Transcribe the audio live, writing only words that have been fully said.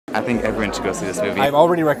I think everyone should go see this movie. I've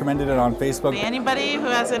already recommended it on Facebook. Anybody who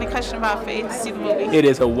has any question about faith, see the movie. It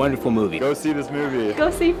is a wonderful movie. Go see this movie.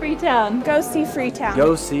 Go see FREETOWN. Go see FREETOWN.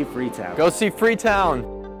 Go see FREETOWN. Go see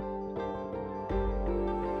FREETOWN.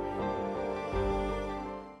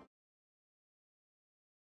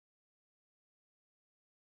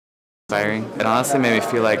 Inspiring. It honestly made me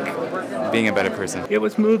feel like being a better person. It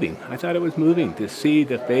was moving. I thought it was moving to see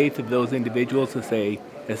the faith of those individuals as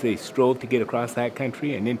they strove to get across that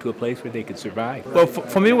country and into a place where they could survive. Well,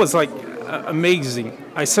 for me, it was like amazing.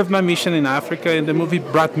 I served my mission in Africa, and the movie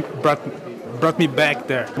brought me back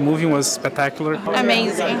there. The movie was spectacular.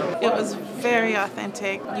 Amazing. It was very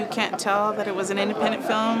authentic. You can't tell that it was an independent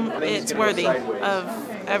film. It's worthy of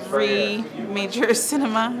every major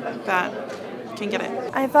cinema that can get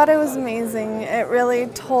it. I thought it was amazing. It really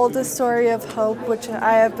told a story of hope, which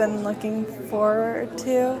I have been looking forward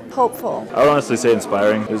to. Hopeful. I would honestly say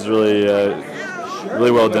inspiring. It was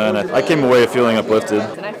really well done. I came away feeling uplifted.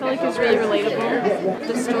 And I felt like it was really relatable.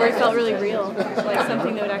 The story felt really real, like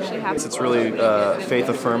something that would actually happen. It's really faith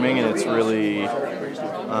affirming, and it's really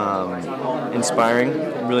inspiring.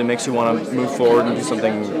 It really makes you want to move forward and do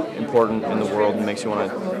something important in the world, and makes you want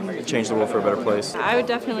to change the world for a better place. I would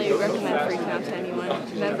definitely recommend FREETOWN to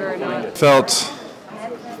anyone, member or not. Felt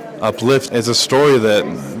uplift. It's a story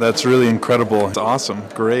that's really incredible. It's awesome.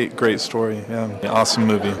 Great story. Yeah, awesome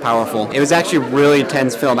movie. Powerful. It was actually a really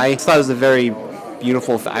intense film. I thought it was a very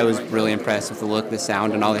beautiful. I was really impressed with the look, the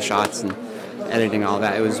sound, and all the shots and editing, all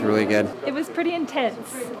that. It was really good. It was pretty intense.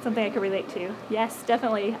 Something I could relate to. Yes,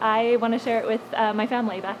 definitely. I want to share it with my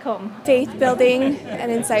family back home. Faith building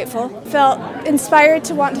and insightful. Felt inspired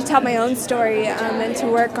to want to tell my own story and to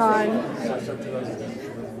work on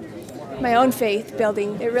my own faith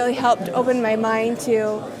building. It really helped open my mind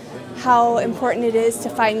to how important it is to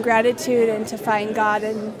find gratitude and to find God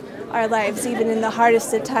in our lives, even in the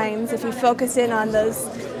hardest of times. If you focus in on those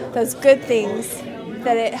good things,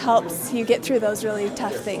 that it helps you get through those really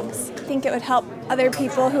tough things. I think it would help other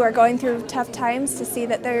people who are going through tough times to see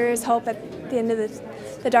that there is hope at the end of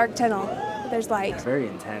the dark tunnel. There's light. It's very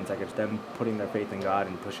intense, like it's them putting their faith in God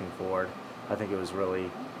and pushing forward. I think it was really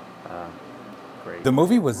great. The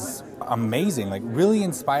movie was amazing, like really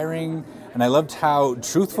inspiring, and I loved how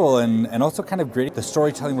truthful and also kind of gritty. The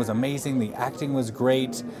storytelling was amazing, the acting was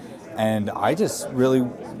great, and I just really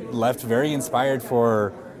left very inspired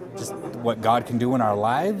for just what God can do in our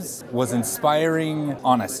lives. Was inspiring,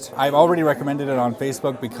 honest. I've already recommended it on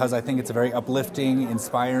Facebook because I think it's a very uplifting,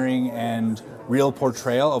 inspiring, and real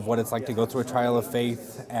portrayal of what it's like to go through a trial of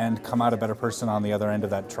faith and come out a better person on the other end of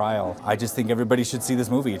that trial. I just think everybody should see this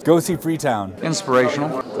movie. Go see FREETOWN.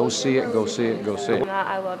 Inspirational. Go see it, go see it, go see it.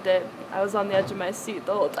 I loved it. I was on the edge of my seat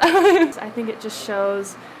the whole time. I think it just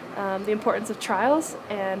shows the importance of trials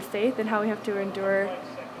and faith and how we have to endure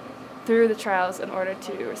through the trials in order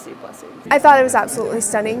to receive blessings. I thought it was absolutely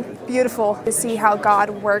stunning, beautiful to see how God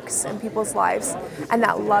works in people's lives and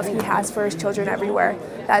that love He has for His children everywhere.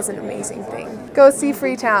 That is an amazing thing. Go see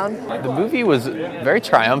FREETOWN. The movie was very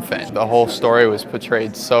triumphant. The whole story was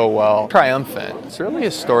portrayed so well. Triumphant. It's really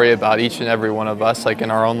a story about each and every one of us, like in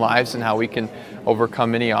our own lives, and how we can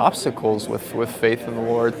overcome any obstacles with faith in the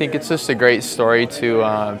Lord. I think it's just a great story to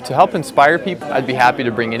help inspire people. I'd be happy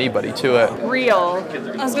to bring anybody to it. Real.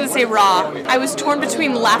 I was going to say raw. I was torn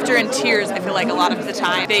between laughter and tears, I feel like, a lot of the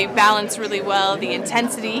time. They balance really well the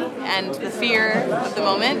intensity and the fear of the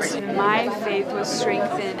moment. My faith was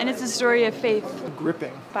strengthened, and it's a story of faith.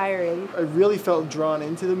 Gripping. Inspiring. I really felt drawn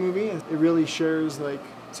into the movie. It really shares like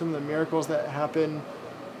some of the miracles that happen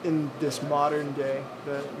in this modern day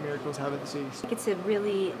that miracles haven't ceased. It's a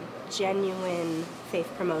really genuine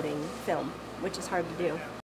faith-promoting film, which is hard to do.